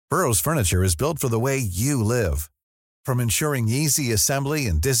Burrow's furniture is built for the way you live. From ensuring easy assembly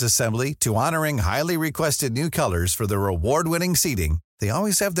and disassembly to honoring highly requested new colors for their award-winning seating, they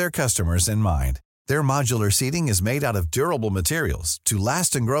always have their customers in mind. Their modular seating is made out of durable materials to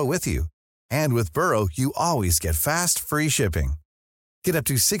last and grow with you. And with Burrow, you always get fast, free shipping. Get up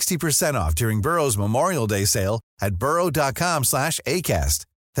to 60% off during Burrow's Memorial Day sale at burrow.com/ACAST.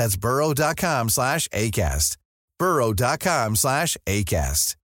 That's burrow.com/ACAST.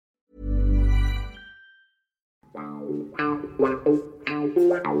 burrow.com/ACAST. How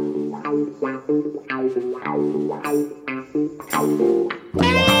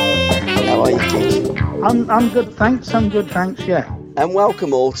are you, Keith? I'm good, thanks. Yeah. And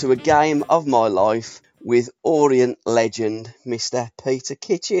welcome all to a game of my life with Orient legend, Mr. Peter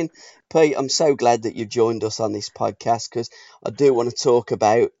Kitchen. Pete, I'm so glad that you've joined us on this podcast because I do want to talk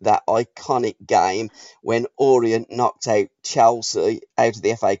about that iconic game when Orient knocked out Chelsea out of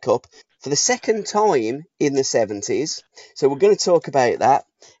the FA Cup for the second time in the 70s. So we're going to talk about that.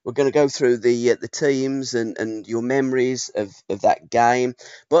 We're going to go through the teams and your memories of that game.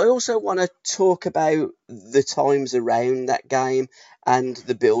 But I also want to talk about the times around that game and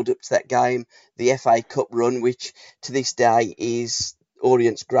the build-up to that game, the FA Cup run, which to this day is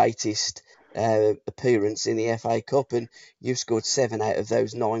Orient's greatest appearance in the FA Cup, and you've scored 7 out of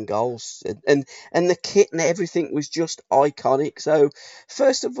those 9 goals, and the kit and everything was just iconic. So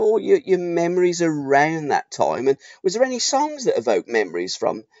first of all, your memories around that time, and was there any songs that evoke memories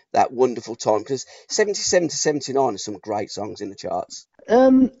from that wonderful time? Because 77 to 79 are some great songs in the charts.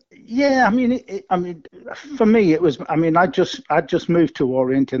 Yeah, I mean, for me, it was. I mean, I just moved to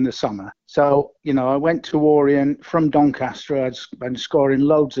Orient in the summer, so I went to Orient from Doncaster. I'd been scoring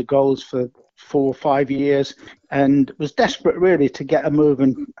loads of goals for 4 or 5 years, and was desperate really to get a move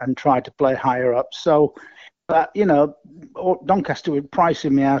and try to play higher up. So, but Doncaster were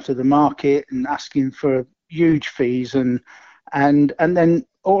pricing me out of the market and asking for huge fees, and then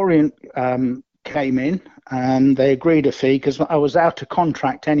Orient came in. And they agreed a fee because I was out of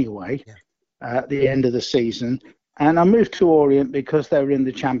contract anyway at the end of the season. And I moved to Orient because they were in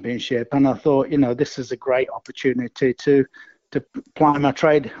the Championship. And I thought, this is a great opportunity to ply my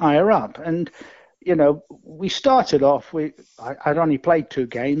trade higher up. And, we started off, I'd only played 2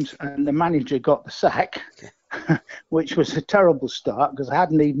 games and the manager got the sack, which was a terrible start because I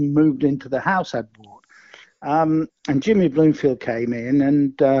hadn't even moved into the house I'd bought. And Jimmy Bloomfield came in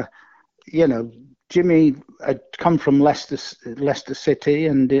and, Jimmy had come from Leicester City,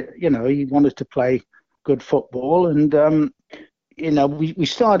 and he wanted to play good football, and we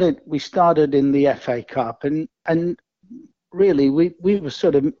started in the FA Cup, and really we were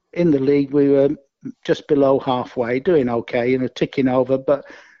sort of in the league. We were just below halfway, doing okay, ticking over, but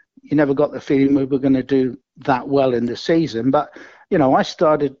you never got the feeling we were going to do that well in the season. But I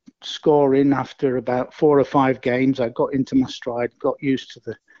started scoring after about 4 or 5 games. I got into my stride, got used to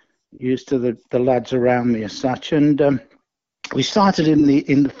the lads around me as such, and we started in the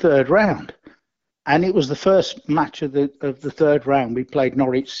 3rd round, and it was the first match of the 3rd round. We played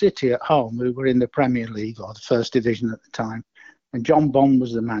Norwich City at home, who were in the Premier League or the First Division at the time, and John Bond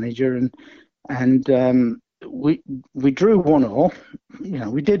was the manager, and we drew 1-1.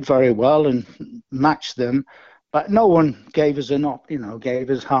 We did very well and matched them, but no one gave us gave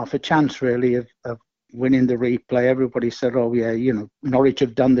us half a chance really of winning the replay. Everybody said, oh yeah, Norwich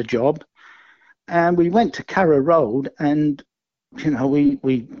have done the job. And we went to Carrow Road, and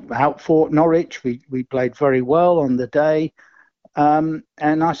we outfought Norwich. We played very well on the day, and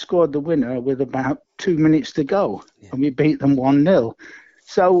I scored the winner with about 2 minutes to go, and we beat them 1-0.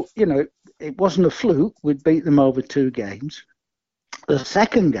 So it wasn't a fluke. We'd beat them over 2 games. The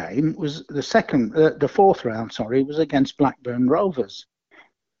second game was the 4th round, was against Blackburn Rovers.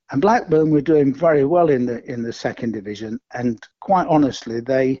 And Blackburn were doing very well in the 2nd division, and quite honestly,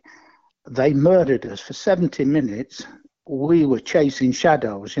 they murdered us for 70 minutes. We were chasing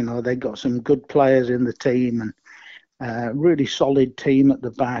shadows. They got some good players in the team and really solid team at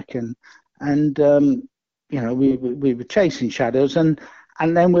the back, and we were chasing shadows. And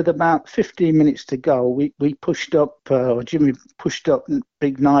then with about 15 minutes to go, we pushed up, or Jimmy pushed up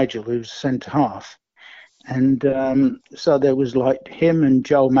Big Nigel, who's centre half. And so there was like him and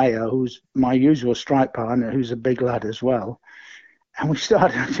Joe Mayer, who's my usual strike partner, who's a big lad as well. And we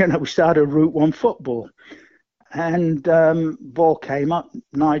started Route 1 football. And ball came up.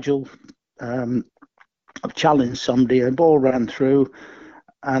 Nigel challenged somebody, and ball ran through.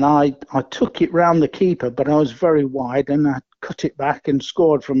 And I took it round the keeper, but I was very wide, and I cut it back and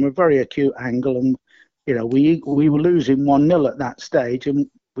scored from a very acute angle. And, we were losing 1-0 at that stage, and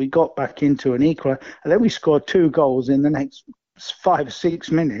we got back into an equal, and then we scored 2 goals in the next 5 or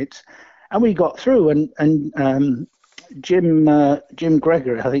 6 minutes, and we got through. And Jim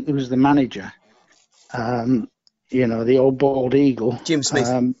Gregory, I think he was the manager. The old bald eagle. Jim Smith.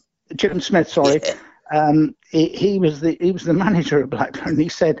 Jim Smith, sorry. Yeah. He was the manager of Blackburn. He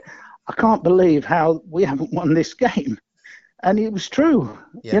said, "I can't believe how we haven't won this game," and it was true.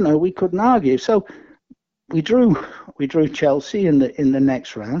 Yeah. We couldn't argue. So we drew Chelsea in the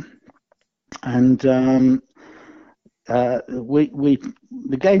next round, and the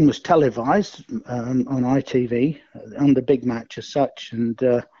game was televised on ITV on the big match as such, and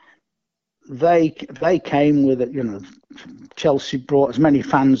they came with it. Chelsea brought as many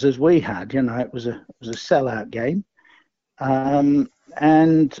fans as we had. It was a sellout game, and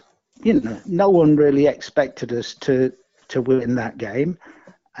no one really expected us to win that game.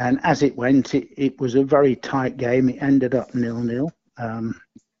 And as it went, it was a very tight game. It ended up 0-0.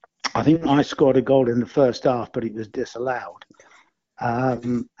 I think I scored a goal in the first half, but it was disallowed.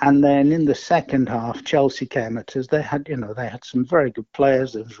 And then in the second half, Chelsea came at us. They had some very good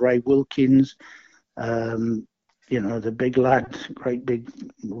players. There was Ray Wilkins, the big lad, great big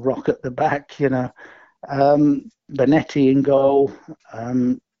rock at the back. Benetti in goal.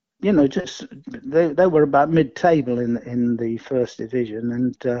 Just they were about mid-table in the first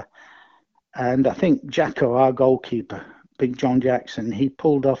division, and I think Jacko, our goalkeeper, Big John Jackson, he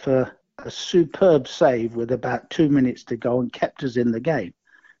pulled off a superb save with about 2 minutes to go and kept us in the game.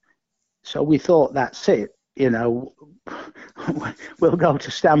 So we thought, that's it. We'll go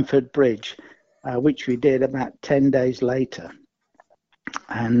to Stamford Bridge, which we did about 10 days later,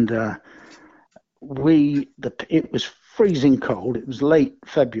 and it was freezing cold. It was late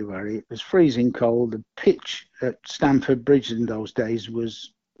February. It was freezing cold. The pitch at Stamford Bridge in those days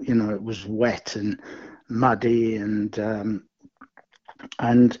was, it was wet and muddy, and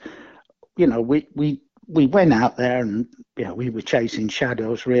we went out there, and we were chasing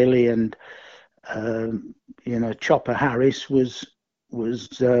shadows really, and Chopper Harris was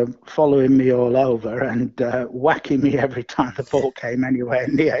following me all over and whacking me every time the ball came anywhere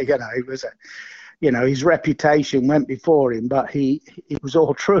near. He was his reputation went before him, but it was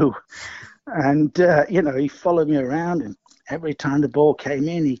all true. And, he followed me around, and every time the ball came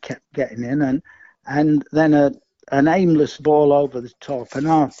in, he kept getting in. And then an aimless ball over the top, and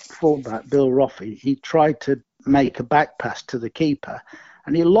our fullback, Bill Roffey, he tried to make a back pass to the keeper,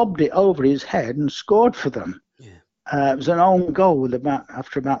 and he lobbed it over his head and scored for them. Yeah. It was an own goal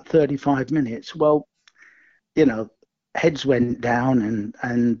after about 35 minutes. Well, heads went down,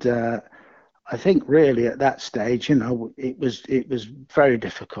 and I think really at that stage, it was very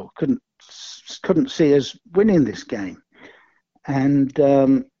difficult. Couldn't see us winning this game, and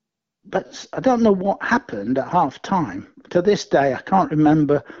but I don't know what happened at half time. To this day, I can't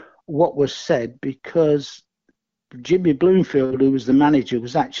remember what was said, because Jimmy Bloomfield, who was the manager,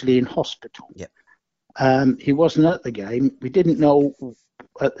 was actually in hospital. Yep. He wasn't at the game. We didn't know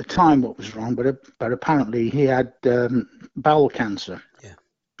at the time what was wrong, but apparently he had bowel cancer. Yeah.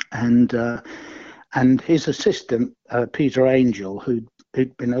 And his assistant, Peter Angel, who'd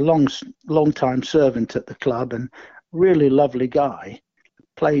been a long time servant at the club and really lovely guy,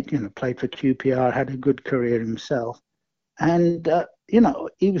 played for QPR, had a good career himself, and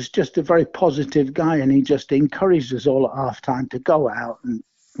he was just a very positive guy, and he just encouraged us all at half time to go out and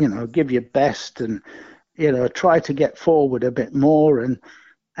give your best, and try to get forward a bit more,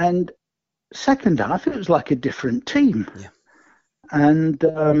 and second half it was like a different team. Yeah. And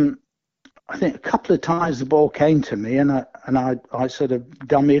I think a couple of times the ball came to me, and I sort of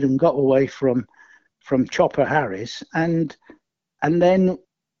dummied and got away from Chopper Harris, and then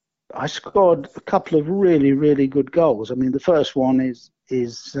I scored a couple of really, really good goals. I mean, the first one is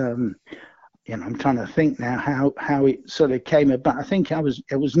I'm trying to think now how it sort of came about. I think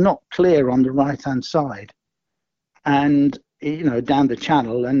it was not clear on the right hand side, and down the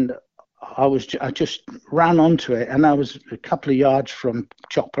channel, and I just ran onto it, and I was a couple of yards from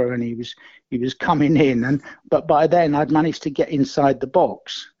Chopper, and he was coming in, but by then I'd managed to get inside the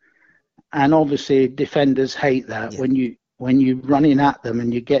box, and obviously defenders hate that. Yeah. When you're running at them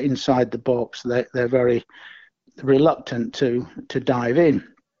and you get inside the box, they're very reluctant to dive in.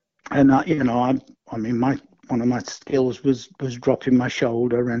 And one of my skills was dropping my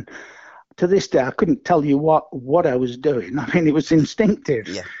shoulder, and to this day I couldn't tell you what I was doing. I mean, it was instinctive.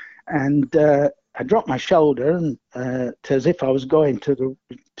 Yeah. And I dropped my shoulder, and as if I was going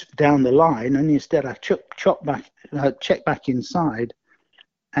down the line, and instead I checked back inside,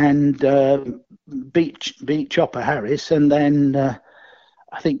 and beat Chopper Harris, and then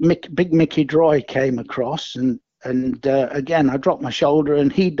I think Big Mickey Droy came across, and again I dropped my shoulder, and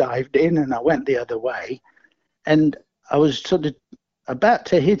he dived in, and I went the other way, and I was sort of about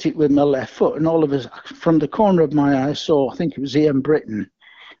to hit it with my left foot, and all of us, from the corner of my eye, I saw, I think it was Ian Britton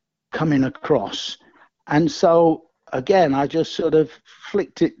coming across. And so, again, I just sort of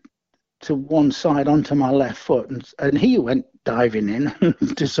flicked it to one side onto my left foot, and he went diving in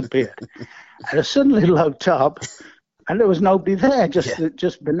and disappeared. And I suddenly looked up, and there was nobody there, just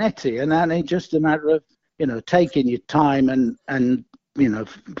Bonetti. And then it's just a matter of, taking your time and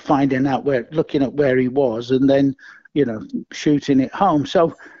finding out looking at where he was, and then, shooting it home.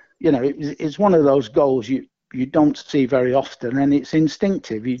 So, it's one of those goals you don't see very often, and it's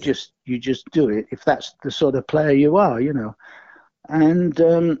instinctive. You just do it if that's the sort of player you are, And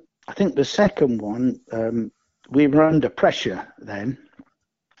I think the second one, we were under pressure then,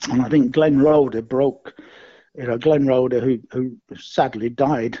 and I think Glenn Roeder broke. Glenn Roeder, who sadly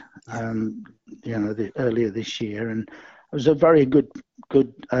died, earlier this year, and was a very good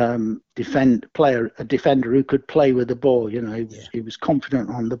defender who could play with the ball. He was confident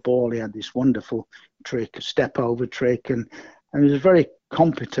on the ball. He had this wonderful trick, a step over trick, and he was very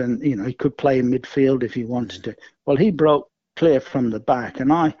competent. He could play in midfield if he wanted to. Well, he broke clear from the back,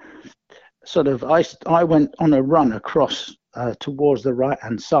 and I went on a run across towards the right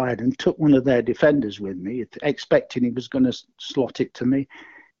hand side and took one of their defenders with me, expecting he was going to slot it to me.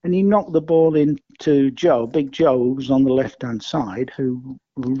 And he knocked the ball into Big Joe, who was on the left-hand side, who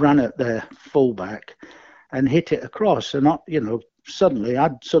ran at their fullback and hit it across. And, suddenly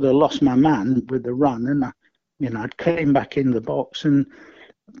I'd sort of lost my man with the run, and, I came back in the box. And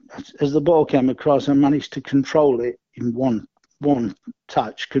as the ball came across, I managed to control it in one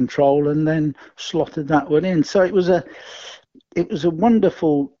touch control and then slotted that one in. So it was a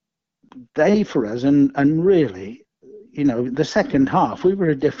wonderful day for us. And really, the second half, we were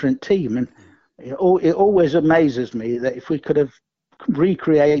a different team, and it always amazes me that if we could have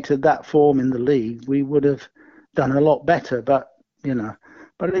recreated that form in the league, we would have done a lot better. But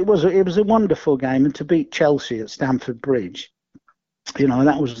it was a wonderful game, and to beat Chelsea at Stamford Bridge,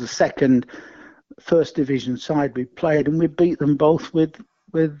 that was the second first division side we played, and we beat them both with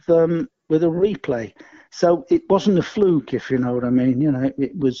a replay. So it wasn't a fluke, if you know what I mean.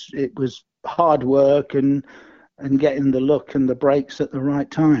 It was hard work and getting the look and the breaks at the right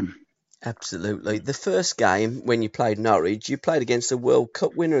time. Absolutely. The first game, when you played Norwich, you played against a World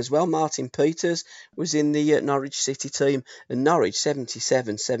Cup winner as well. Martin Peters was in the Norwich City team. And Norwich,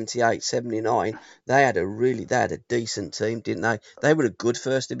 77, 78, 79, they had a decent team, didn't they? They were a good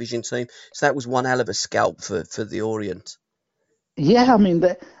first division team. So that was one hell of a scalp for the Orient. Yeah, I mean,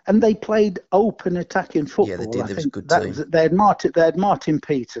 they played open attacking football. Yeah, they did. It was a good team. They had Martin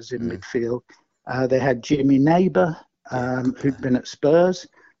Peters in midfield. They had Jimmy Neighbour, who'd been at Spurs.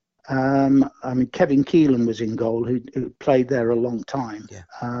 Kevin Keelan was in goal, who played there a long time. Yeah.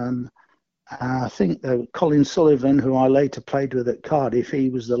 I think Colin Sullivan, who I later played with at Cardiff, he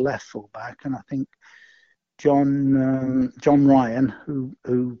was the left full-back. And I think John Ryan,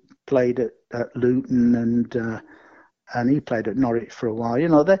 who played at Luton and he played at Norwich for a while.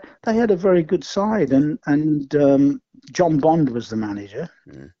 They had a very good side, and John Bond was the manager.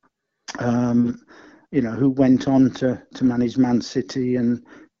 Who went on to manage Man City, and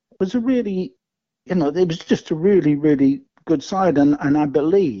it was it was just a really, really good side. And I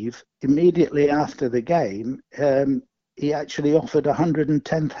believe immediately after the game, he actually offered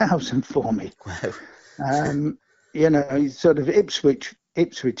 110,000 for me. Wow. Sort of Ipswich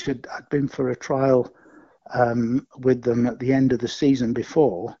had been for a trial with them at the end of the season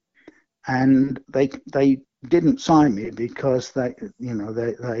before, and they didn't sign me because they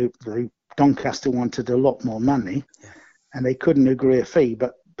Doncaster wanted a lot more money, and they couldn't agree a fee.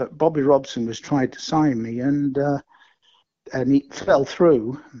 But Bobby Robson was trying to sign me, and he fell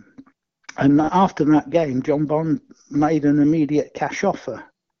through. And after that game, John Bond made an immediate cash offer,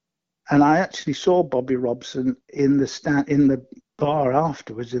 and I actually saw Bobby Robson in the bar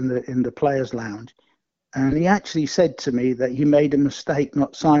afterwards, in the players' lounge, and he actually said to me that he made a mistake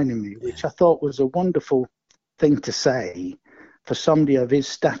not signing me, which I thought was a wonderful thing to say for somebody of his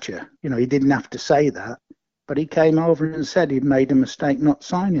stature. He didn't have to say that, but he came over and said he'd made a mistake not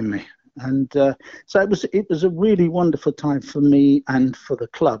signing me. And so it was a really wonderful time for me and for the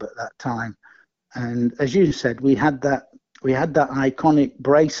club at that time. And as you said, we had that iconic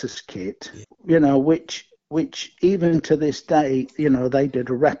Braces kit, which even to this day, they did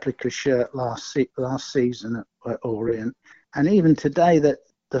a replica shirt last season at Orient, and even today that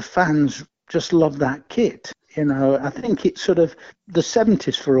the fans just love that kit. I think it's sort of the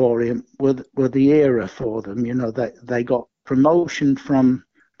 70s for Orient were the era for them. They got promotion from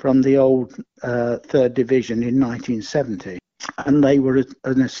the old third division in 1970, and they were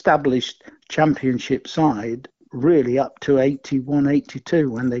an established championship side really up to 81, 82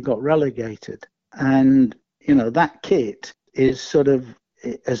 when they got relegated. And, that kit is sort of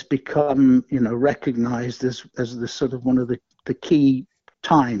has become, recognised as the sort of one of the key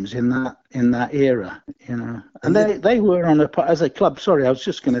times in that era, And they were on as a club. Sorry, I was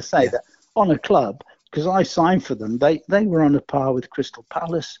just going to say that on a club, because I signed for them. They were on a par with Crystal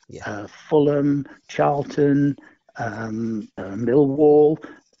Palace, Fulham, Charlton, Millwall.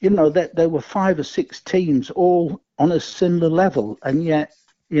 There were 5 or 6 teams all on a similar level, and yet,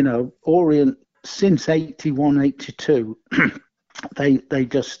 Orient since 81, 82, they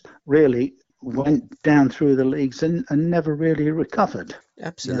just really went down through the leagues and never really recovered.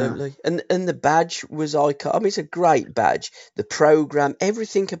 Absolutely. And the badge was iconic. I mean, it's a great badge. The programme,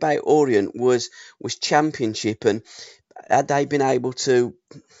 everything about Orient was championship. And had they been able to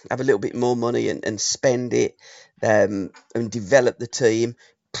have a little bit more money and spend it and develop the team,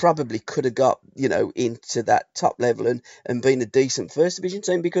 probably could have got, into that top level and been a decent first division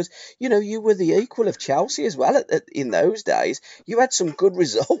team, because, you were the equal of Chelsea as well in those days. You had some good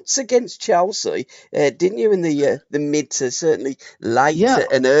results against Chelsea, didn't you, in the mid to certainly late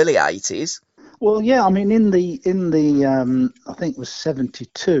and early 80s? Well, yeah, I mean, in the I think it was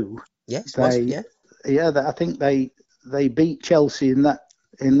 72. Yes, I think they beat Chelsea in that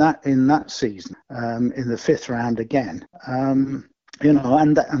season, in the 5th round again.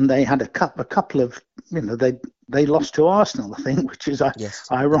 And they had a couple of, they lost to Arsenal, I think, which is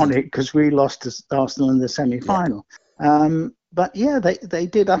ironic because we lost to Arsenal in the semi-final. Yeah. But yeah, they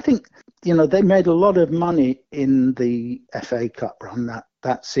did. I think, they made a lot of money in the FA Cup run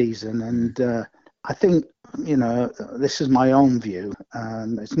that season. And I think, this is my own view.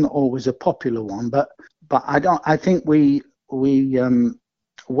 It's not always a popular one, but I think we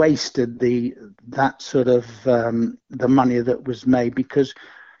wasted that sort of the money that was made, because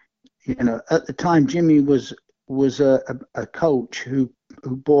at the time Jimmy was a coach who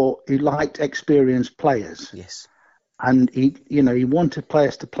liked experienced players. Yes. And he wanted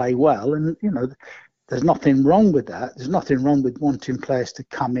players to play well, and there's nothing wrong with that. There's nothing wrong with wanting players to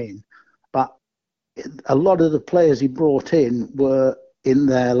come in, but a lot of the players he brought in were in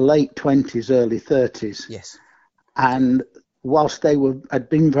their late 20s, early 30s. Yes. And whilst they had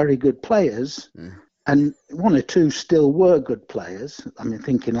been very good players, and 1 or 2 still were good players, I mean,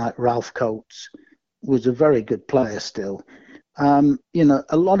 thinking like Ralph Coates was a very good player still, a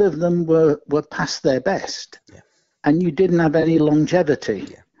lot of them were past their best, and you didn't have any longevity.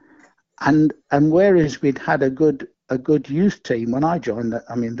 Yeah. And whereas we'd had a good youth team when I joined,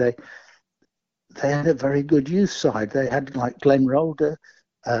 I mean, they had a very good youth side. They had like Glenn Roeder,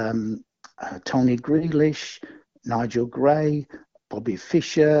 Tony Grealish, Nigel Gray, Bobby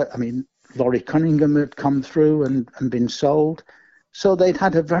Fischer. I mean, Laurie Cunningham had come through and been sold. So they'd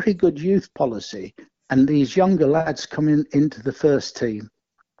had a very good youth policy, and these younger lads coming into the first team.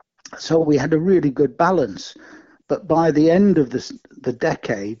 So we had a really good balance. But by the end of the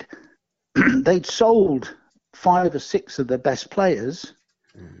decade, they'd sold 5 or 6 of their best players.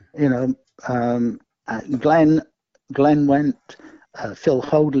 Glenn went, Phil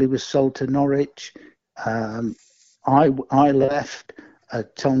Hoadley was sold to Norwich. I left.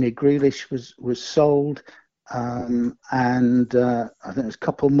 Tony Grealish was sold, and I think there's a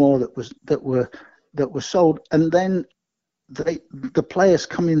couple more that were sold. And then the players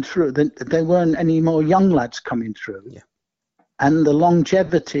coming through, there weren't any more young lads coming through. Yeah. And the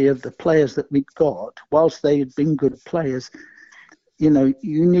longevity of the players that we got, whilst they had been good players, you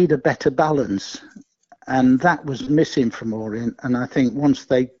need a better balance, and that was missing from Orient. And I think once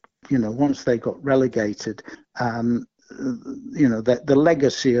they got relegated, the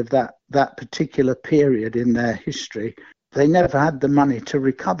legacy of that particular period in their history, they never had the money to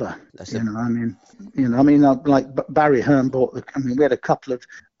recover. Like Barry Hearn we had a couple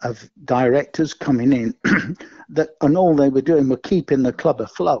of directors coming in and all they were doing were keeping the club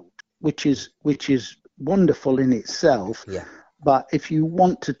afloat, which is wonderful in itself. Yeah. But if you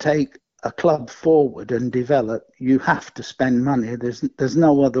want to take a club forward and develop, you have to spend money. There's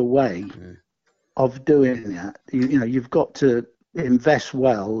no other way of doing that. You've got to invest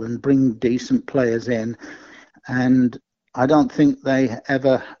well and bring decent players in, and I don't think they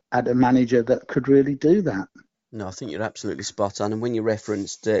ever had a manager that could really do that. No, I think you're absolutely spot on. And when you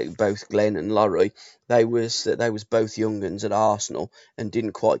referenced both Glenn and Laurie, they was both young uns at Arsenal and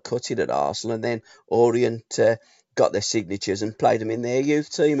didn't quite cut it at Arsenal, and then Orient got their signatures and played them in their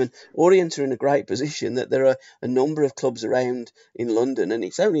youth team. And Orient are in a great position that there are a number of clubs around in London, and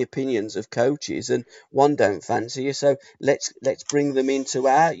it's only opinions of coaches, and one don't fancy you, so let's bring them into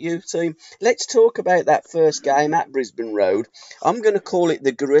our youth team. Let's talk about that first game at Brisbane Road. I'm going to call it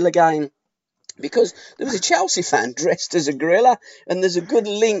the Guerrilla game, because there was a Chelsea fan dressed as a gorilla, and there's a good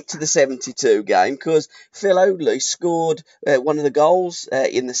link to the 72 game because Phil Oldley scored one of the goals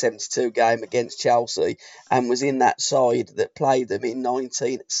in the 72 game against Chelsea and was in that side that played them in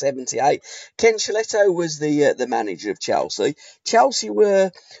 1978. Ken Schelotto was the manager of Chelsea. Chelsea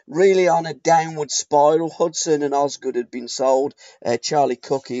were really on a downward spiral. Hudson and Osgood had been sold. Charlie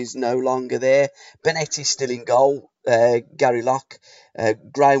Cook is no longer there. Benetti's still in goal. Gary Locke,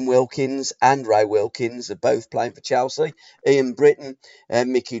 Graham Wilkins and Ray Wilkins are both playing for Chelsea. Ian Britton,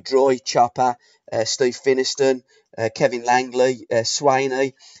 Mickey Droy, Chopper, Steve Finiston, Kevin Langley,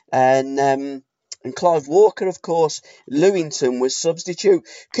 Swaney, and Clive Walker, of course. Lewington was substitute.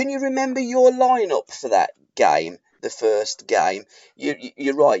 Can you remember your lineup for that game, the first game?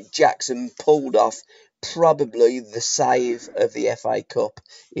 You're right, Jackson pulled off probably the save of the FA Cup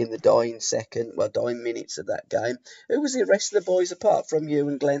in the dying minutes of that game. Who was the rest of the boys apart from you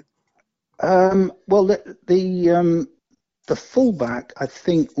and Glenn? Well, the fullback, I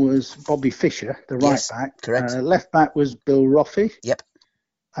think, was Bobby Fischer, the right back. Correct. Left back was Bill Roffey. Yep.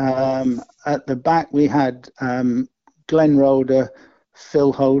 At the back, we had Glenn Roeder,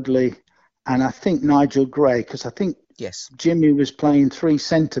 Phil Hoadley, and I think Nigel Gray, because I think Jimmy was playing three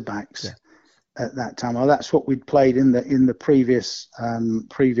centre-backs at that time. Well, that's what we'd played in the previous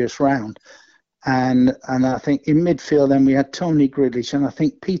round. And I think in midfield then we had Tony Grealish, and I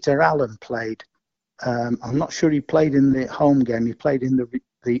think Peter Allen played. I'm not sure he played in the home game. He played in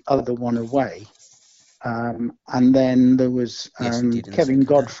the other one away. And then there was Kevin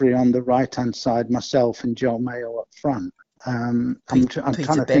Godfrey on the right-hand side, myself and Joe Mayo up front. I'm trying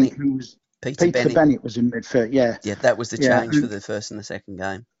to think who was... Peter Bennett was in midfield, yeah. Yeah, that was the change for the first and the second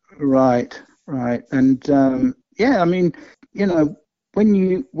game. Right. And, I mean, you know, when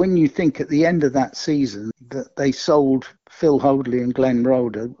you think at the end of that season that they sold Phil Hoadley and Glenn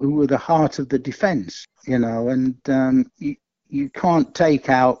Roeder, who were the heart of the defence, you know, and you can't take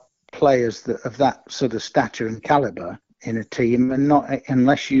out players of that sort of stature and calibre in a team, and not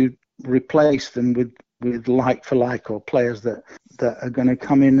unless you replace them with like for like, or players that are going to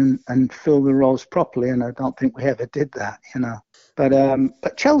come in and fill the roles properly. And I don't think we ever did that, you know.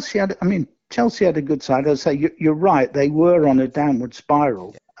 But Chelsea had a good side. I'd say you're right. They were on a downward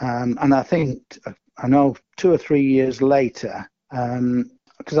spiral. And I know 2 or 3 years later,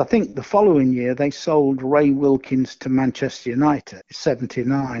 because I think the following year they sold Ray Wilkins to Manchester United,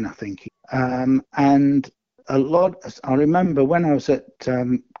 79, I think. And I remember when I was at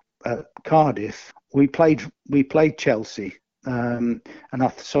Cardiff, we played Chelsea.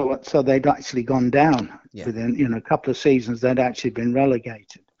 So they'd actually gone down within, a couple of seasons. They'd actually been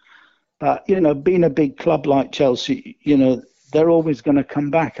relegated. But, being a big club like Chelsea, they're always going to come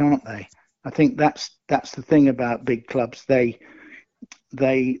back, aren't they? I think that's the thing about big clubs. They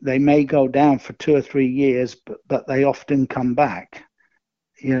may go down for 2 or 3 years, but they often come back,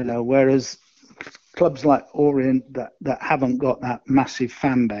 whereas clubs like Orient that haven't got that massive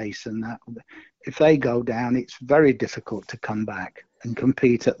fan base, and that, if they go down, it's very difficult to come back and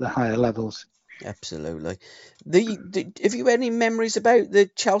compete at the higher levels. Absolutely. Have you any memories about the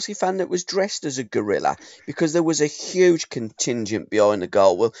Chelsea fan that was dressed as a gorilla? Because there was a huge contingent behind the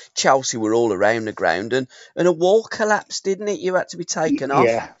goal. Well, Chelsea were all around the ground, and a wall collapsed, didn't it? You had to be taken off.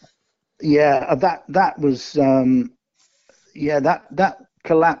 Yeah. That was that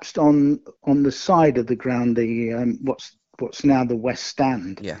collapsed on the side of the ground. The what's now the West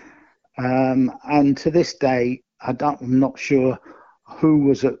Stand. Yeah. And to this day, I'm not sure who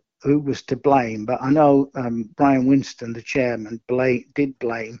was to blame, but I know Brian Winston, the chairman, did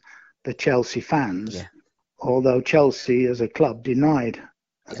blame the Chelsea fans, although Chelsea as a club denied,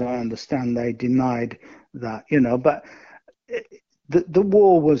 as I understand, they denied that, but the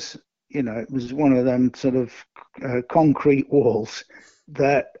wall was, it was one of them sort of concrete walls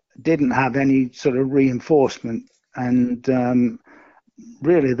that didn't have any sort of reinforcement, and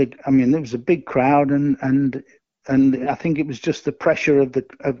really, there was a big crowd, and I think it was just the pressure of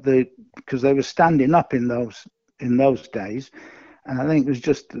the because they were standing up in those days, and I think it was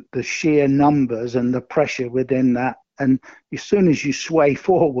just the sheer numbers and the pressure within that. And as soon as you sway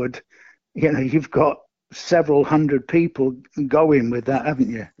forward, you've got several hundred people going with that,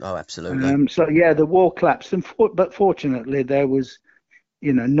 haven't you? Oh, absolutely. So the wall collapsed, but fortunately there was,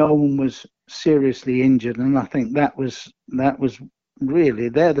 no one was seriously injured, and I think that was. Really,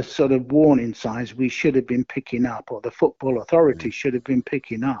 they're the sort of warning signs we should have been picking up, or the football authority should have been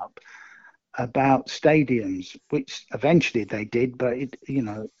picking up about stadiums, which eventually they did. But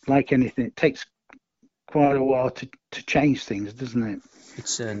like anything, it takes quite a while to change things, doesn't it? It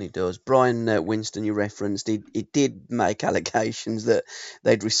certainly does. Brian Winston, you referenced, it did make allegations that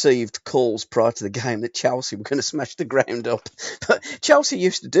they'd received calls prior to the game that Chelsea were going to smash the ground up. But Chelsea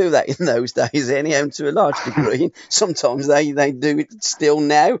used to do that in those days anyhow, to a large degree. Sometimes they do it still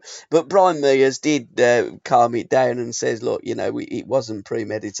now. But Brian Mears did calm it down and says, look, it wasn't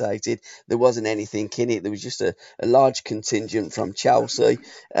premeditated. There wasn't anything in it. There was just a large contingent from Chelsea.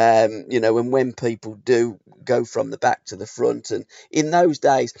 And when people do go from the back to the front, and in those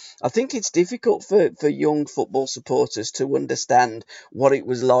days, I think it's difficult for young football supporters to understand what it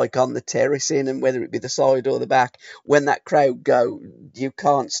was like on the terracing, and whether it be the side or the back. When that crowd go, you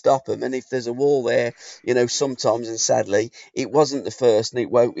can't stop them, and if there's a wall there, sometimes, and sadly, it wasn't the first, and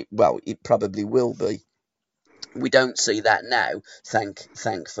it won't. Well, it probably will be. We don't see that now,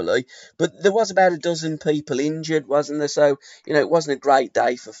 thankfully. But there was about a dozen people injured, wasn't there? So, it wasn't a great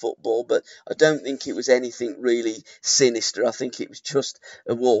day for football, but I don't think it was anything really sinister. I think it was just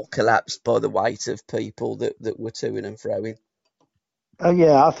a wall collapsed by the weight of people that were to-ing and fro-ing.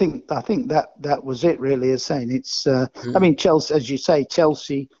 Yeah, I think that was it, really, as saying it's. I mean, Chelsea, as you say,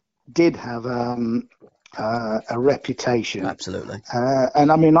 Chelsea did have a reputation. Absolutely.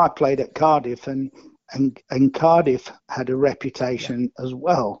 And I mean, I played at Cardiff, and Cardiff had a reputation as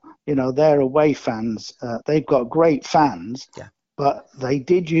well. Their away fans, they've got great fans, but they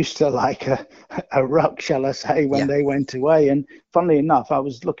did used to like a ruck, shall I say, when they went away. And funnily enough, I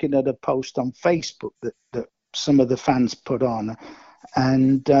was looking at a post on Facebook that some of the fans put on,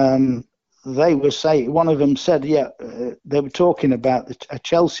 and they were saying, one of them said, they were talking about a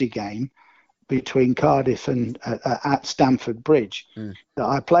Chelsea game between Cardiff and at Stamford Bridge that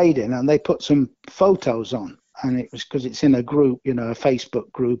I played in, and they put some photos on, and it was because it's in a group, a Facebook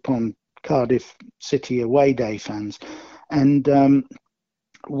group on Cardiff City away day fans, and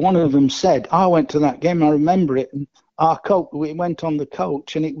one of them said, I went to that game, I remember it, and we went on the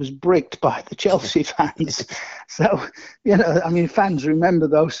coach and it was bricked by the Chelsea fans. So, fans remember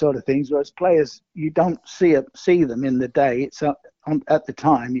those sort of things, whereas players, you don't see them in the day. It's at the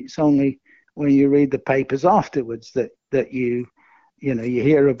time, it's only when you read the papers afterwards that you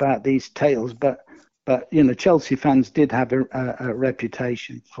hear about these tales. But Chelsea fans did have a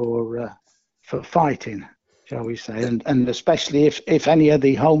reputation for fighting, shall we say, and especially if any of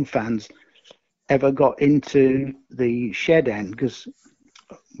the home fans ever got into the shed end, because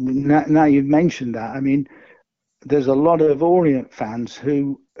now you've mentioned that, I mean, there's a lot of Orient fans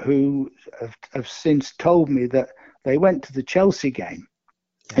who have since told me that they went to the Chelsea game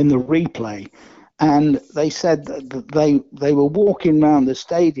in the replay, and they said that they were walking around the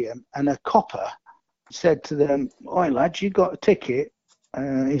stadium, and a copper said to them, "Oi lads, you got a ticket?"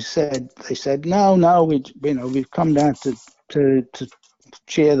 They said, no, we've come down to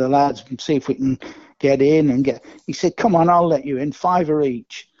cheer the lads and see if we can get in and get. He said, "Come on, I'll let you in, £5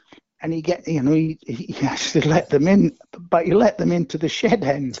 each." And he actually let them in, but he let them into the shed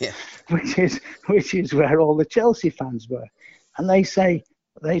end, which is where all the Chelsea fans were. And they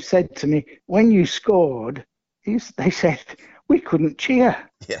said to me, when you scored, they said we couldn't cheer.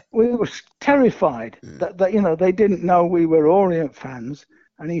 Yeah. We were terrified that they didn't know we were Orient fans.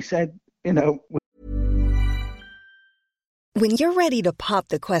 And he said, When you're ready to pop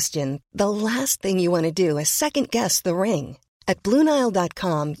the question, the last thing you want to do is second guess the ring. At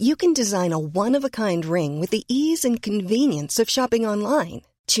BlueNile.com, you can design a one-of-a-kind ring with the ease and convenience of shopping online.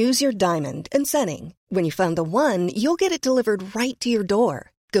 Choose your diamond and setting. When you find the one, you'll get it delivered right to your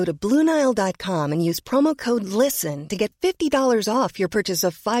door. Go to BlueNile.com and use promo code LISTEN to get $50 off your purchase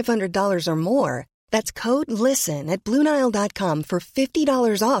of $500 or more. That's code LISTEN at BlueNile.com for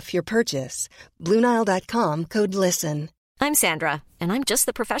 $50 off your purchase. BlueNile.com, code LISTEN. I'm Sandra, and I'm just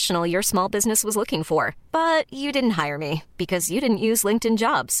the professional your small business was looking for. But you didn't hire me because you didn't use LinkedIn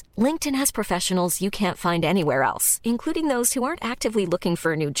Jobs. LinkedIn has professionals you can't find anywhere else, including those who aren't actively looking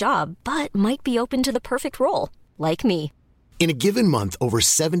for a new job, but might be open to the perfect role, like me. In a given month, over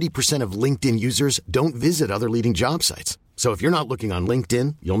 70% of LinkedIn users don't visit other leading job sites. So if you're not looking on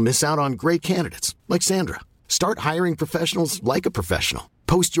LinkedIn, you'll miss out on great candidates like Sandra. Start hiring professionals like a professional.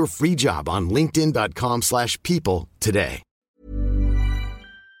 Post your free job on linkedin.com/people today.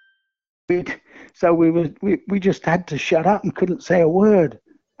 So we just had to shut up and couldn't say a word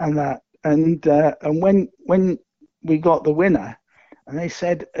and that. And when we got the winner, and they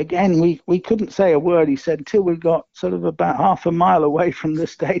said, again, we couldn't say a word, he said, until we got sort of about half a mile away from the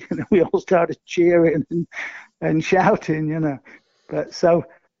stadium, and we all started cheering and shouting, But so,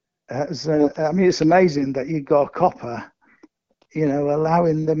 it's amazing that you got a copper,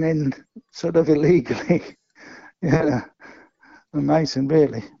 allowing them in sort of illegally. Amazing,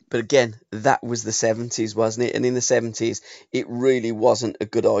 really. But again, that was the 70s, wasn't it? And in the 70s, it really wasn't a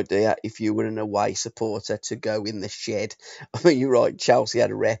good idea if you were an away supporter to go in the shed. I mean, you're right, Chelsea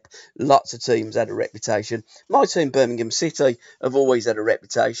had a rep. Lots of teams had a reputation. My team, Birmingham City, have always had a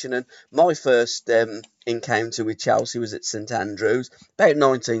reputation. And my first encounter with Chelsea was at St Andrews, about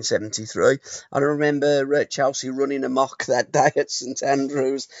 1973. I remember Chelsea running amok that day at St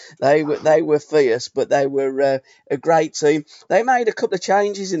Andrews. They were fierce, but they were a great team. They made a couple of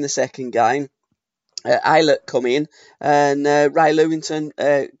changes in the second game. Aylett come in and Ray Lewington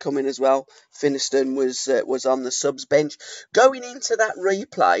come in as well. Finiston was on the subs bench. Going into that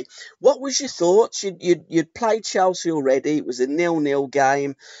replay, what was your thoughts? You'd played Chelsea already. It was a 0-0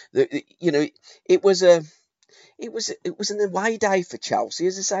 game. It was an away day for Chelsea.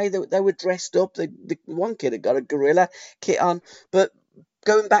 As I say, they were dressed up. The one kid had got a gorilla kit on. But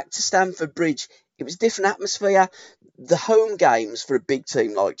going back to Stamford Bridge, it was a different atmosphere. The home games for a big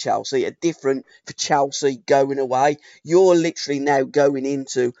team like Chelsea are different for Chelsea going away. You're literally now going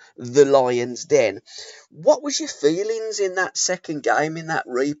into the Lions' Den. What was your feelings in that second game, in that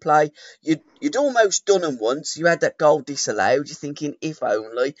replay? You'd almost done them once. You had that goal disallowed. You're thinking, if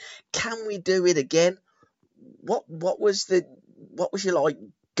only. Can we do it again? What was you like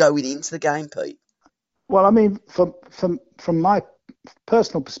going into the game, Pete? Well, I mean, from my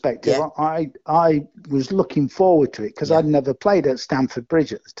personal perspective, yeah. I was looking forward to it because I'd never played at Stamford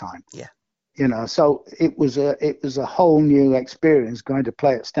Bridge at the time. Yeah. So it was a whole new experience going to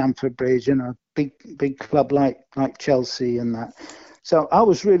play at Stamford Bridge, big club like Chelsea and that. So I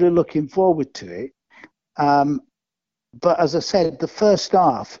was really looking forward to it. But as I said, the first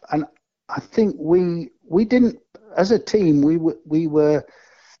half, and I think we didn't, as a team, we were,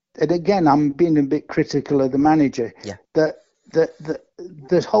 and again, I'm being a bit critical of the manager. Yeah. That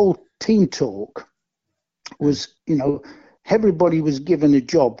the whole team talk was, everybody was given a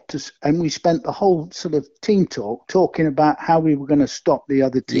job and we spent the whole sort of team talk talking about how we were going to stop the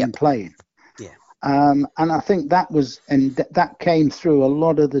other team playing. Yeah. And I think that came through a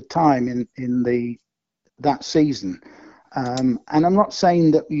lot of the time in that season. And I'm not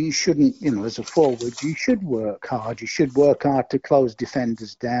saying that you shouldn't, as a forward, you should work hard. You should work hard to close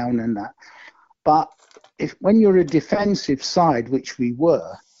defenders down and that. But when you're a defensive side, which we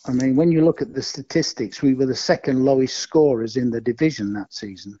were, I mean, when you look at the statistics, we were the second lowest scorers in the division that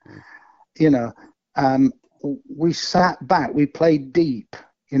season. We sat back, we played deep,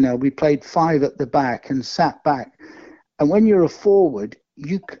 we played 5 at the back and sat back. And when you're a forward,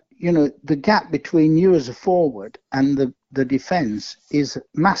 the gap between you as a forward and the defence is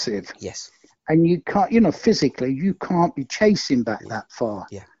massive. Yes. And you can't, physically, you can't be chasing back that far.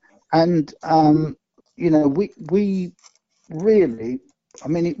 Yeah. And, we really, I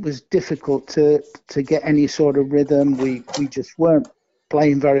mean, it was difficult to get any sort of rhythm. We just weren't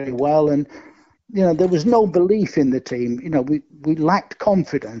playing very well. And, there was no belief in the team. We lacked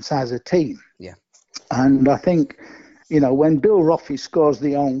confidence as a team. Yeah. And I think, when Bill Roffey scores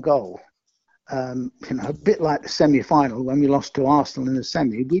the own goal, a bit like the semi-final when we lost to Arsenal in the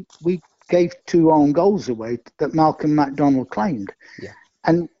semi, we gave 2 own goals away that Malcolm McDonald claimed. Yeah.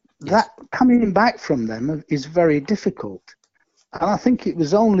 And that coming back from them is very difficult. And I think it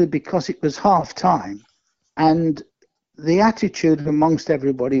was only because it was half time and the attitude amongst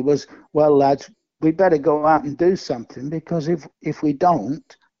everybody was, well, lads, we better go out and do something because if we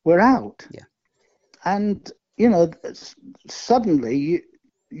don't, we're out. Yeah. And, suddenly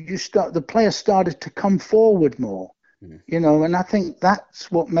the players started to come forward more, and I think that's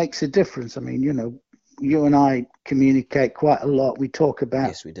what makes a difference. I mean, you and I communicate quite a lot. We talk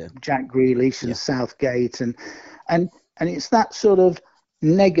about we do. Jack Grealish and Southgate and it's that sort of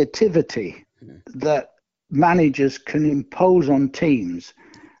negativity that managers can impose on teams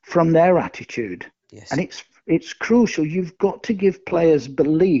from their attitude. Yes. And it's crucial. You've got to give players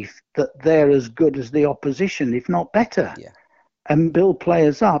belief that they're as good as the opposition, if not better, and build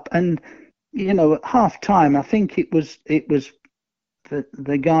players up. And, at half time, I think it was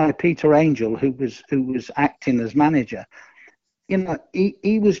the guy, Peter Angel, who was acting as manager.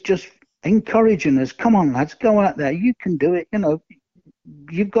 He was just encouraging us. Come on, lads, go out there. You can do it.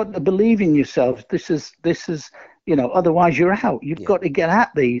 You've got to believe in yourselves. This is, otherwise you're out. You've got to get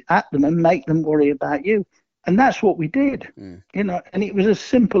at them and make them worry about you. And that's what we did, and it was as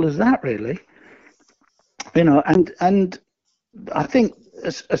simple as that, really. And I think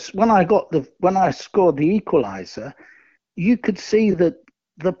as when I scored the equaliser, you could see that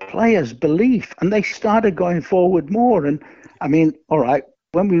the players' belief, and they started going forward more. And I mean, all right,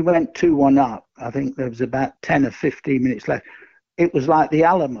 when we went 2-1 up, I think there was about 10 or 15 minutes left. It was like the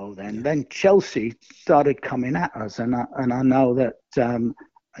Alamo then. Then Chelsea started coming at us, and I know that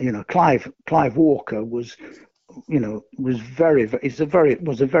Clive Walker was was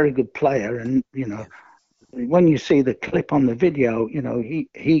a very good player, and when you see the clip on the video,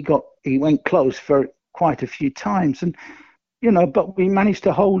 he went close for quite a few times, and but we managed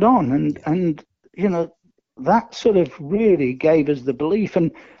to hold on, and that sort of really gave us the belief,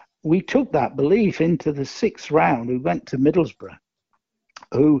 and we took that belief into the sixth round. We went to Middlesbrough,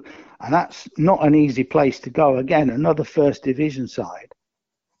 and that's not an easy place to go. Again, another first division side,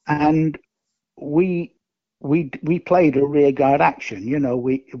 and we played a rearguard action.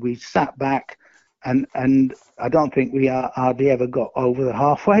 We sat back, and I don't think we hardly ever got over the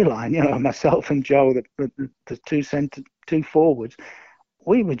halfway line. Myself and Joe, the two forwards,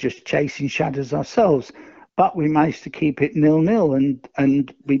 we were just chasing shadows ourselves. But we managed to keep it 0-0,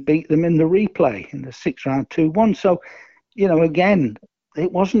 and we beat them in the replay in the sixth round 2-1. So, again,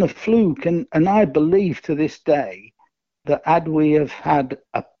 it wasn't a fluke, and I believe to this day that had we have had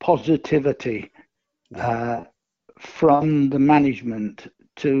a positivity from the management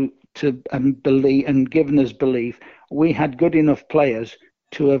to believe and given us belief, we had good enough players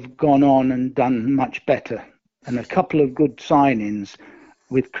to have gone on and done much better. And a couple of good signings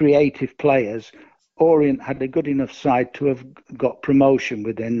with creative players, Orient had a good enough side to have got promotion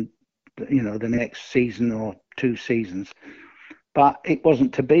within, the next season or two seasons. But it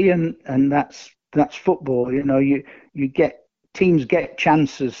wasn't to be, and that's football. Teams get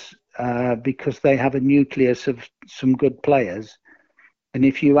chances because they have a nucleus of some good players, and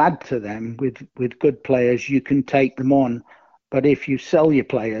if you add to them with good players, you can take them on. But if you sell your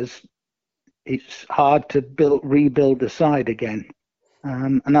players, it's hard to rebuild the side again.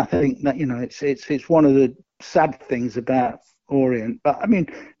 And I think that it's one of the sad things about Orient. But I mean,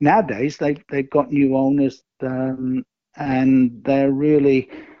 nowadays they've got new owners, and they're really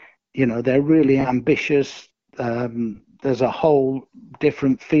ambitious. There's a whole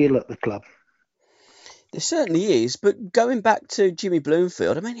different feel at the club. There certainly is, but going back to Jimmy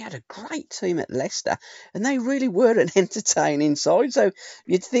Bloomfield, I mean, he had a great team at Leicester, and they really were an entertaining side. So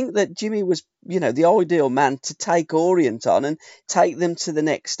you'd think that Jimmy was, the ideal man to take Orient on and take them to the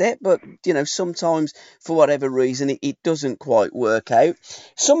next step. But, sometimes for whatever reason, it doesn't quite work out.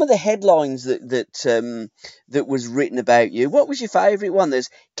 Some of the headlines that was written about you, what was your favourite one? There's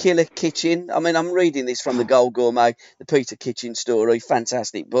Killer Kitchen. I mean, I'm reading this from the Gold Gourmet, the Peter Kitchen story.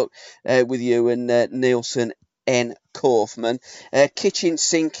 Fantastic book with you and Nielsen N. Kaufman. Kitchen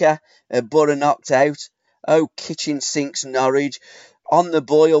Sinker, Borough knocked out. Oh, Kitchen sinks Norwich. On the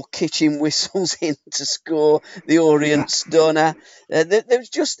boil, Kitchen whistles in to score the Orient stunner. There's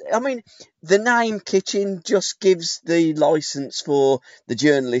just, the name Kitchen just gives the license for the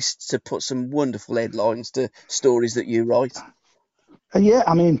journalists to put some wonderful headlines to stories that you write. Yeah,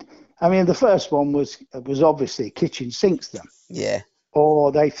 I mean, the first one was obviously Kitchen sinks them. Yeah.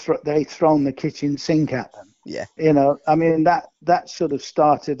 Or they thrown the kitchen sink at them. Yeah. That sort of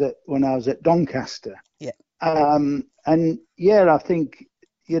started when I was at Doncaster. Yeah. And yeah, I think,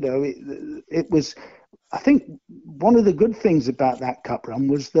 it was, I think one of the good things about that cup run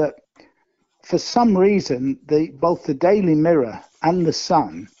was that for some reason, both the Daily Mirror and the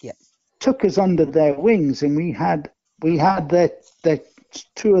Sun took us under their wings, and we had their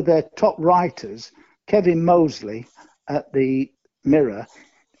two of their top writers, Kevin Mosley at the Mirror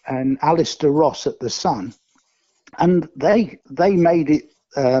and Alistair Ross at the Sun, and they made it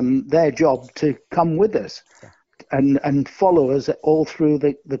their job to come with us and follow us all through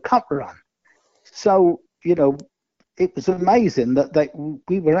the cup run. So it was amazing that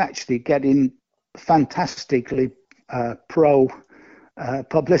we were actually getting fantastically pro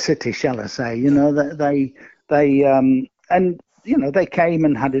publicity, shall I say? That they came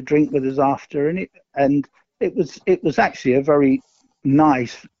and had a drink with us after, and it was actually a very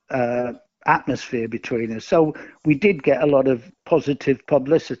nice atmosphere between us. So we did get a lot of positive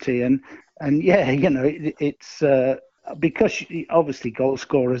publicity, and yeah, it's because obviously goal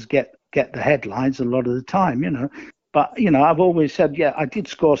scorers get the headlines a lot of the time, But I've always said, yeah, I did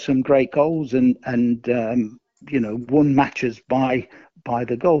score some great goals and won matches by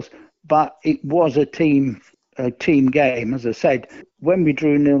the goals, but it was a team game. As I said, when we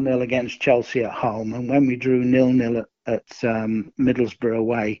drew 0-0 against Chelsea at home, and when we drew 0-0 at Middlesbrough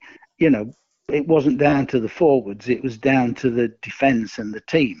away, it wasn't down to the forwards; it was down to the defence and the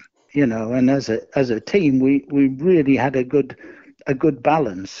team. And as a team, we really had a good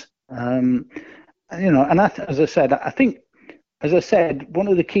balance. And as I said, one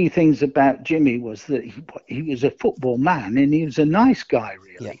of the key things about Jimmy was that he was a football man, and he was a nice guy,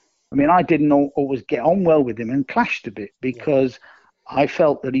 really. Yeah. I mean, I didn't always get on well with him and clashed a bit because I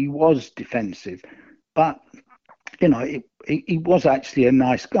felt that he was defensive. But, he was actually a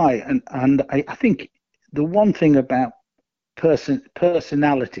nice guy, and I think the one thing about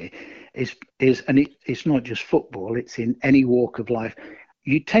personality is and it's not just football, it's in any walk of life.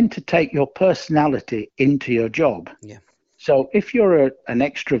 You tend to take your personality into your job. Yeah. So if you're an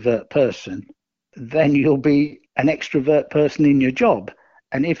extrovert person, then you'll be an extrovert person in your job.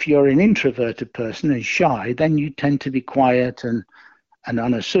 And if you're an introverted person and shy, then you tend to be quiet and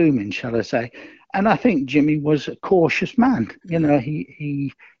unassuming, shall I say. And I think Jimmy was a cautious man.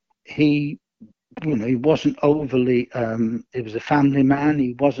 He wasn't overly, he was a family man.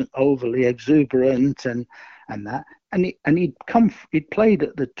 He wasn't overly exuberant and that. And he'd played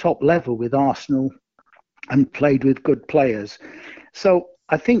at the top level with Arsenal and played with good players. So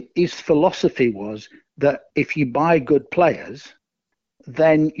I think his philosophy was that if you buy good players,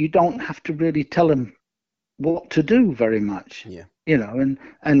 then you don't have to really tell them what to do very much. Yeah.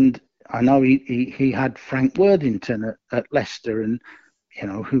 And I know he had Frank Worthington at Leicester, and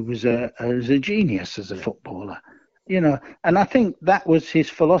who was a genius as a footballer. And I think that was his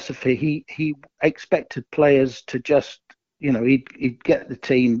philosophy. He expected players to just, he'd get the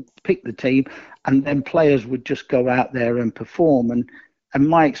team, pick the team, and then players would just go out there and perform. And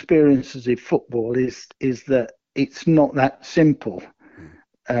my experiences in football is that it's not that simple.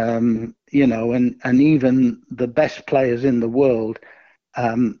 And even the best players in the world,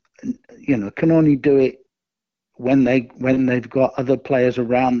 can only do it when they've got other players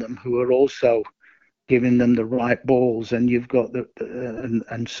around them who are also giving them the right balls, and you've got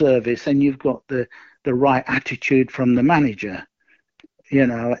and service, and you've got the right attitude from the manager,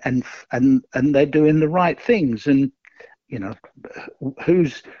 and they're doing the right things. And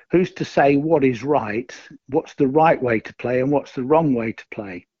who's to say what is right, what's the right way to play and what's the wrong way to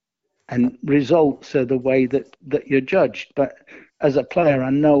play? And results are the way that you're judged. But as a player,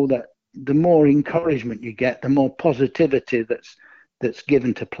 I know that the more encouragement you get, the more positivity that's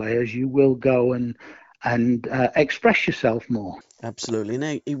given to players, you will go and express yourself more. Absolutely.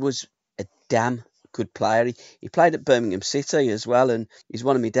 No, he was a damn good player. He played at Birmingham City as well, and he's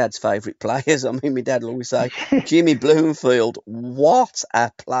one of my dad's favourite players. I mean, my dad will always say, Jimmy Bloomfield, what a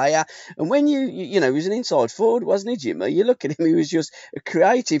player. And when he was an inside forward, wasn't he, Jimmy? You look at him, he was just a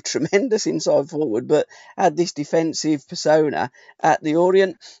creative, tremendous inside forward, but had this defensive persona at the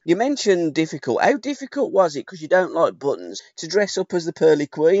Orient. You mentioned difficult. How difficult was it, because you don't like buttons, to dress up as the Pearly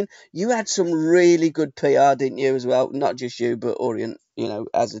Queen? You had some really good PR, didn't you, as well? Not just you, but Orient,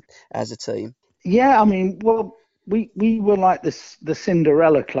 as a team. Yeah, I mean, well, we were like the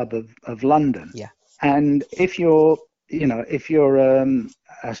Cinderella Club of London. Yeah. And if you're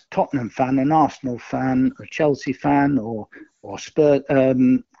a Tottenham fan, an Arsenal fan, a Chelsea fan, or Spurs,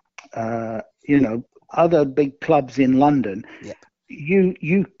 other big clubs in London, yeah,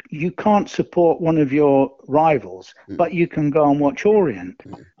 you can't support one of your rivals, but you can go and watch Orient.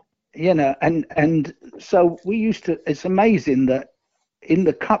 And so we used to. It's amazing that in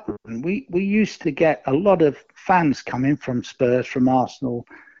the cup run, we used to get a lot of fans coming from Spurs, from Arsenal,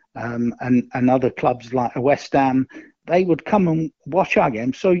 and other clubs like West Ham. They would come and watch our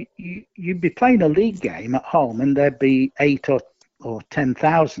game. So you'd be playing a league game at home, and there'd be 8,000 or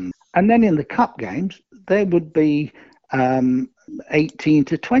 10,000. And then in the cup games, there would be 18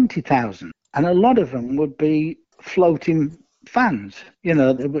 to 20,000, and a lot of them would be floating fans. They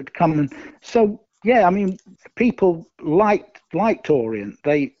would come and so. Yeah, I mean, people liked Orient.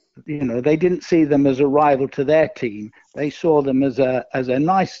 They didn't see them as a rival to their team. They saw them as a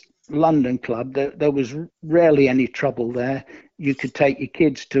nice London club. There was rarely any trouble there. You could take your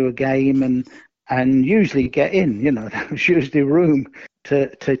kids to a game and usually get in. There was usually room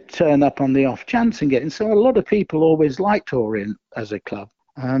to turn up on the off chance and get in. So a lot of people always liked Orient as a club.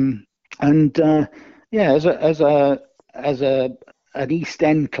 As an East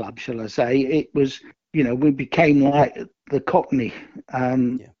End club, shall I say, it was, we became like the Cockney,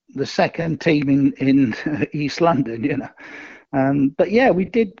 the second team in East London, but yeah, we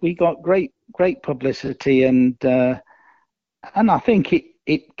got great publicity, and I think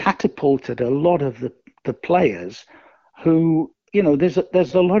it catapulted a lot of the players who,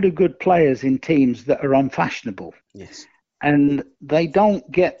 there's a lot of good players in teams that are unfashionable. Yes. And they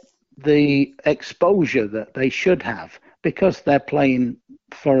don't get the exposure that they should have, because they're playing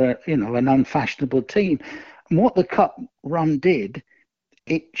for an unfashionable team. And what the cup run did,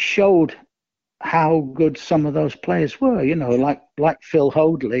 it showed how good some of those players were. Like Phil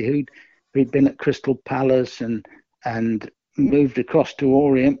Hoadley, who'd been at Crystal Palace and moved across to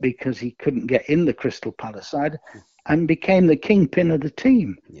Orient because he couldn't get in the Crystal Palace side, and became the kingpin of the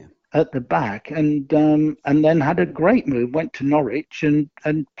team. Yeah. At the back, and then had a great move, went to Norwich and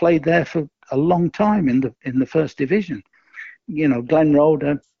played there for a long time in the first division. Glenn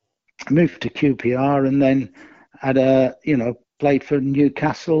Roeder moved to QPR and then had played for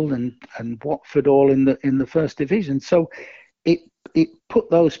Newcastle and Watford all in the first division. So it put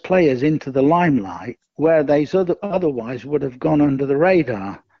those players into the limelight where they otherwise would have gone under the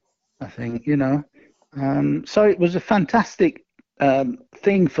radar, I think, So it was a fantastic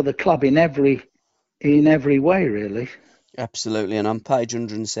thing for the club in every way, really. Absolutely, and on page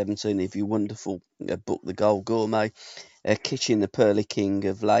 117 of your wonderful book, The Gold Gourmet, Kitchen, the Pearly King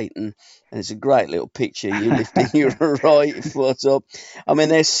of Leighton, and it's a great little picture, you lifting your right foot up. I mean,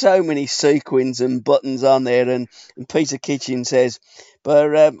 there's so many sequins and buttons on there, and Peter Kitchen says,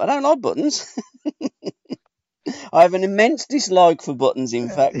 but I don't like buttons. I have an immense dislike for buttons, in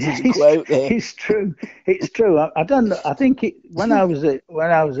fact, there's a quote there. It's true. I don't know. I think when I was a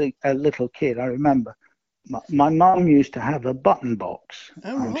little kid, I remember my mum used to have a button box.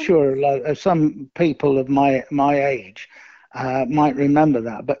 Oh, right. I'm sure some people of my age might remember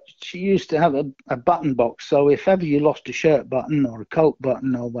that, but she used to have a button box. So if ever you lost a shirt button or a coat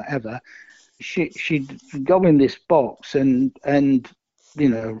button or whatever, she'd go in this box and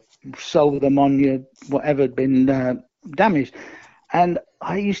sew them on your whatever had been damaged. And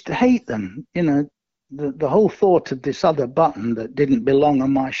I used to hate them. The whole thought of this other button that didn't belong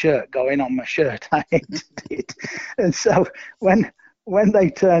on my shirt going on my shirt, I hated it. And so when they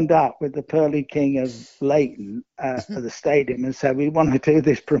turned up with the Pearly King of Leighton at the stadium and said, we want to do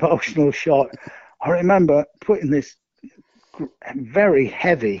this promotional shot, I remember putting this very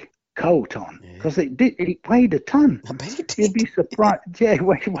heavy coat on because it weighed a ton. I bet it did. You'd be surprised. Yeah, it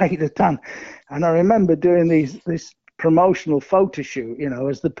weighed a ton. And I remember doing this promotional photo shoot,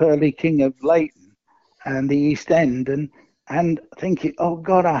 as the Pearly King of Leighton and the East End, and thinking, oh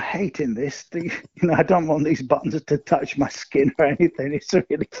God, I'm hating this. I don't want these buttons to touch my skin or anything. It's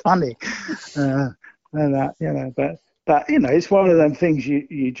really funny, but it's one of them things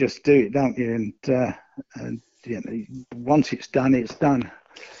you just do it, don't you? And once it's done, it's done.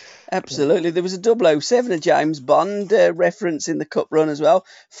 Absolutely. There was a 007, a James Bond reference in the cup run as well.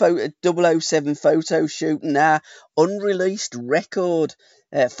 007 photo shoot now, unreleased record.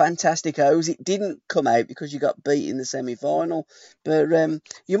 Fantastic O's. It didn't come out because you got beat in the semi-final, but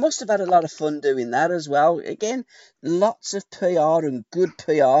you must have had a lot of fun doing that as well. Again, lots of PR and good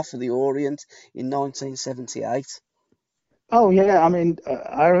PR for the Orient in 1978. Oh yeah, I mean,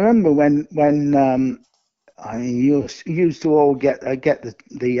 I remember when you used to all get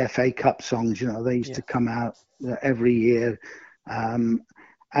the FA Cup songs. They used to come out every year, and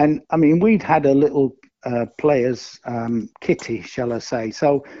I mean, we'd had a little players kitty, shall I say.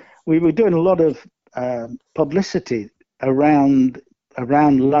 So we were doing a lot of publicity around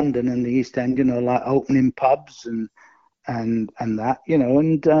London and the East End, like opening pubs and that,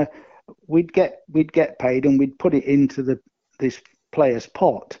 and we'd get paid and we'd put it into this players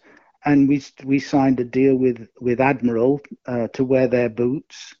pot, and we signed a deal with Admiral to wear their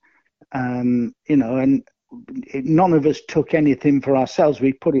boots, and none of us took anything for ourselves.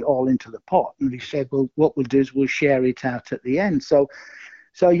 We put it all into the pot, and we said, well, what we'll do is we'll share it out at the end. So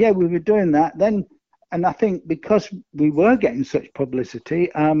yeah, we were doing that then. And I think because we were getting such publicity,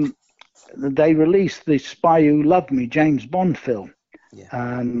 they released the Spy Who Loved Me, James Bond film.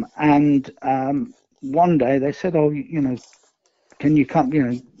 Yeah. One day they said, oh, can you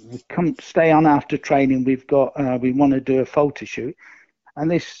come stay on after training? We've got, we want to do a photo shoot.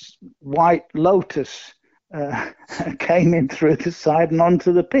 And this white Lotus came in through the side and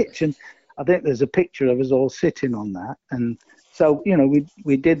onto the pitch, and I think there's a picture of us all sitting on that. And so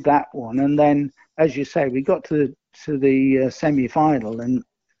we did that one, and then, as you say, we got to the semi-final, and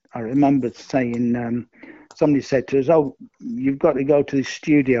I remember saying, somebody said to us, oh, you've got to go to the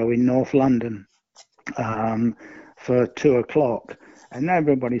studio in North London for 2:00. And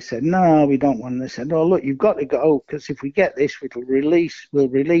everybody said, no, we don't want this. They said, oh, look, you've got to go, because if we get this, we'll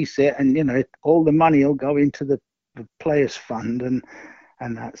release it, and, all the money will go into the Players Fund and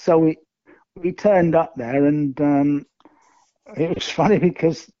that. So we turned up there, and it was funny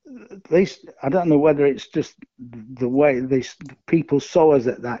because I don't know whether it's just the way these people saw us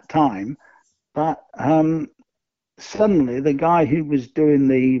at that time, but suddenly the guy who was doing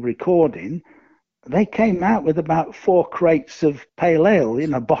the recording, they came out with about 4 crates of pale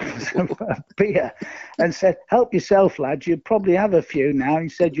ale, bottles of beer, and said, help yourself, lads, you probably have a few now. He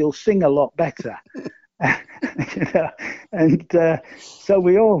said, you'll sing a lot better. So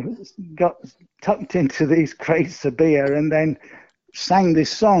we all got tucked into these crates of beer and then sang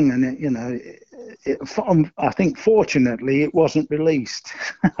this song, and I think fortunately it wasn't released.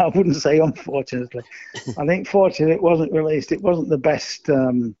 I wouldn't say unfortunately. I think fortunately it wasn't released. It wasn't the best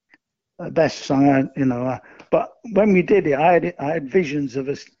best song, but when we did it, I had visions of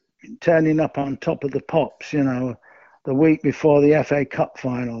us turning up on top of the Pops, the week before the FA Cup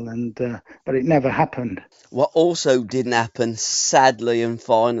final, and but it never happened. What also didn't happen, sadly and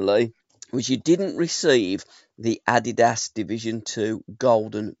finally, was you didn't receive the Adidas Division 2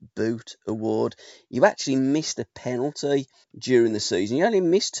 Golden Boot Award. You actually missed a penalty during the season. You only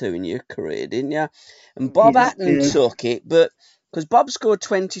missed 2 in your career, didn't you? And Bob Hatton took it, but because Bob scored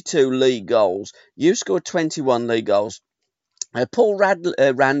 22 league goals, you scored 21 league goals. Paul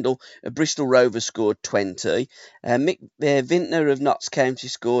Randall of Bristol Rovers scored 20. Mick Vintner of Notts County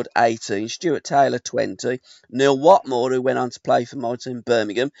scored 18. Stuart Taylor 20. Neil Watmore, who went on to play for my team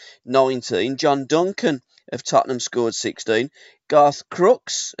Birmingham, 19. John Duncan of Tottenham scored 16. Garth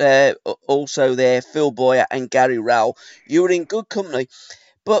Crooks also there. Phil Boyer and Gary Rowell. You were in good company,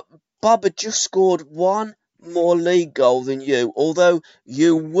 but Bob had just scored 1 more league goal than you, although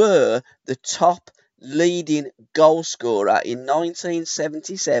you were the top leading goal scorer in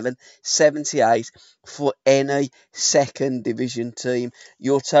 1977-78 for any second division team.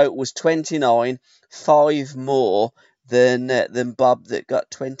 Your total was 29, 5 more than Bob that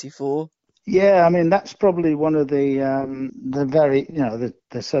got 24. Yeah, I mean that's probably one of the very the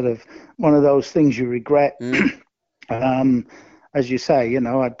sort of one of those things you regret. As you say,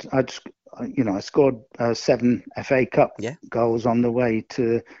 I scored 7 FA Cup goals on the way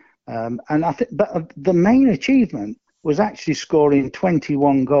to. And I think, but the main achievement was actually scoring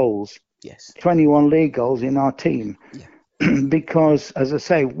 21 goals, 21 league goals in our team, because, as I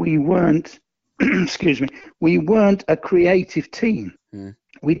say, we weren't, we weren't a creative team.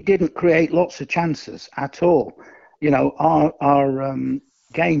 We didn't create lots of chances at all. Our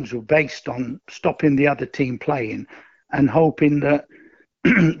games were based on stopping the other team playing and hoping that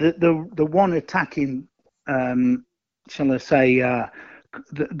the one attacking, shall I say,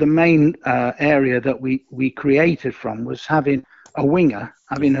 the main area that we created from was having a winger,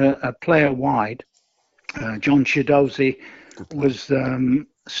 having a player wide. John Shadozi was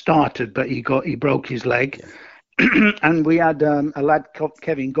started, but he broke his leg. And we had a lad called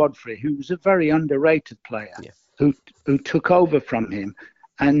Kevin Godfrey, who was a very underrated player, who took over from him,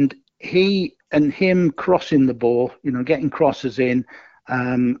 and him crossing the ball, getting crosses in.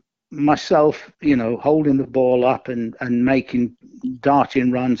 Myself, holding the ball up and making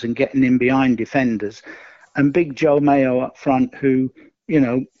darting runs and getting in behind defenders, and Big Joe Mayo up front, who,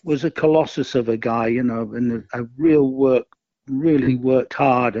 was a colossus of a guy, and really worked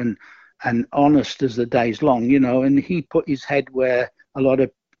hard and honest as the days long, and he put his head where a lot of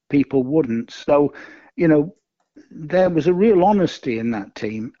people wouldn't. So, there was a real honesty in that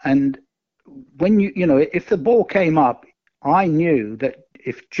team. And when if the ball came up, I knew that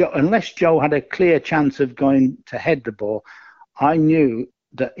unless Joe had a clear chance of going to head the ball, I knew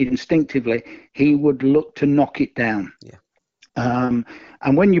that instinctively he would look to knock it down. And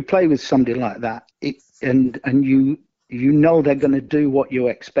when you play with somebody like that, and you they're going to do what you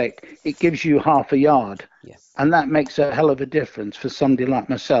expect, it gives you half a yard, and that makes a hell of a difference for somebody like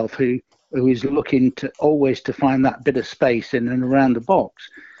myself who is looking to always to find that bit of space in and around the box.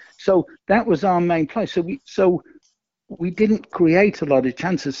 So that was our main play. So we didn't create a lot of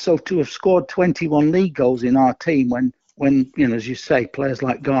chances. So to have scored 21 league goals in our team when as you say, players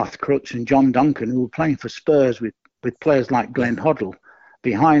like Garth Crooks and John Duncan, who were playing for Spurs with players like Glenn Hoddle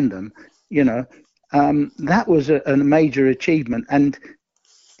behind them, that was a major achievement. And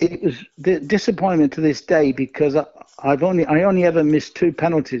it was the disappointment to this day, because I only ever missed 2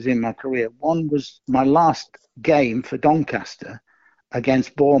 penalties in my career. One was my last game for Doncaster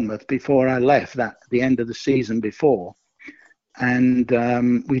against Bournemouth before I left, at the end of the season before. And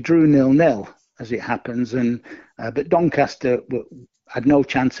we drew 0-0 as it happens, and but Doncaster had no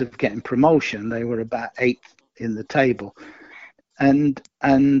chance of getting promotion. They were about 8th in the table, and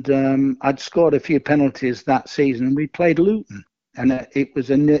I'd scored a few penalties that season, and we played Luton, and it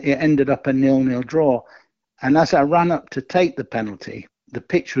ended up a 0-0 draw. And as I ran up to take the penalty, the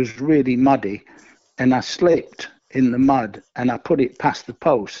pitch was really muddy, and I slipped in the mud and I put it past the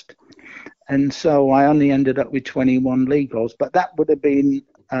post. And so I only ended up with 21 league goals, but that would have been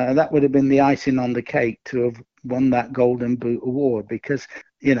the icing on the cake to have won that Golden Boot award, because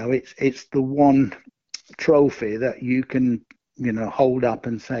it's the one trophy that you can hold up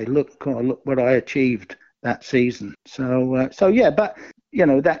and say, look what I achieved that season. So but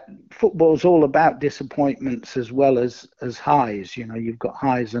that football's all about disappointments as well as highs. You've got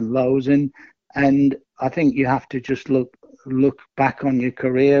highs and lows, and I think you have to just look back on your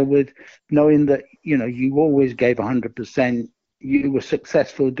career with knowing that you always gave 100%. You were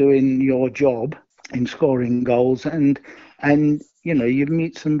successful doing your job in scoring goals, and and you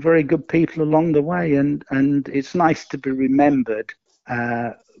meet some very good people along the way, and it's nice to be remembered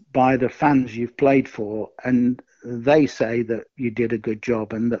by the fans you've played for, and they say that you did a good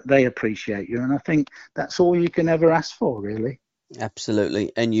job and that they appreciate you, and I think that's all you can ever ask for, really.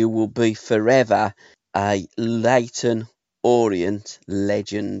 Absolutely, and you will be forever a Leyton Orient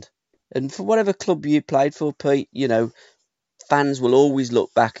legend. And for whatever club you played for, Pete, fans will always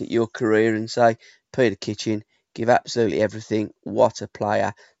look back at your career and say, Peter Kitchen, give absolutely everything. What a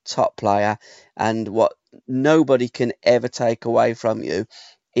player, top player. And what nobody can ever take away from you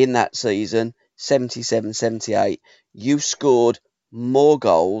in that season, 77-78, you scored more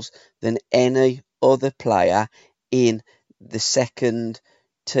goals than any other player in the second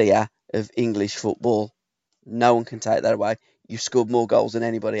tier of English football. No one can take that away. You scored more goals than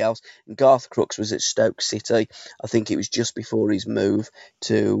anybody else. And Garth Crooks was at Stoke City. I think it was just before his move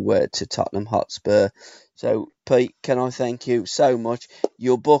to Tottenham Hotspur. So, Pete, can I thank you so much?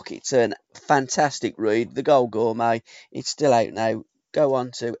 Your book, it's a fantastic read. The Goal Gourmet, it's still out now. Go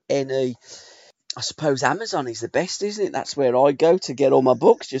on to any... I suppose Amazon is the best, isn't it? That's where I go to get all my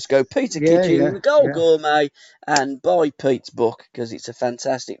books. Just go Peter Kitchen, The Goal Gourmet, and buy Pete's book, because it's a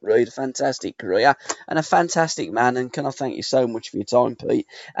fantastic read, a fantastic career, and a fantastic man. And can I thank you so much for your time, Pete,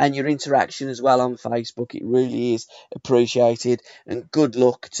 and your interaction as well on Facebook. It really is appreciated. And good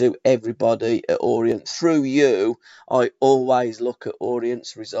luck to everybody at Orient. Through you, I always look at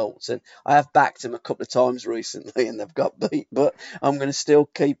Orient's results, and I have backed them a couple of times recently, and they've got beat, but I'm going to still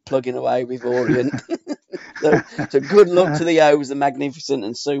keep plugging away with Orient. So good luck to the O's, the magnificent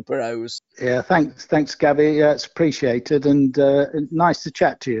and super O's. Yeah, thanks, Gabby. Yeah, it's appreciated, and nice to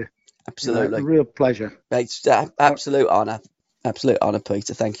chat to you. Absolutely, a real pleasure. It's absolute honour,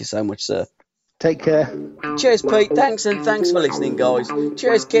 Peter. Thank you so much, sir. Take care. Cheers, Pete. Thanks for listening, guys.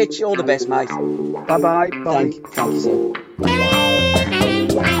 Cheers, Kitch. All the best, mate. Bye. Thank you, sir.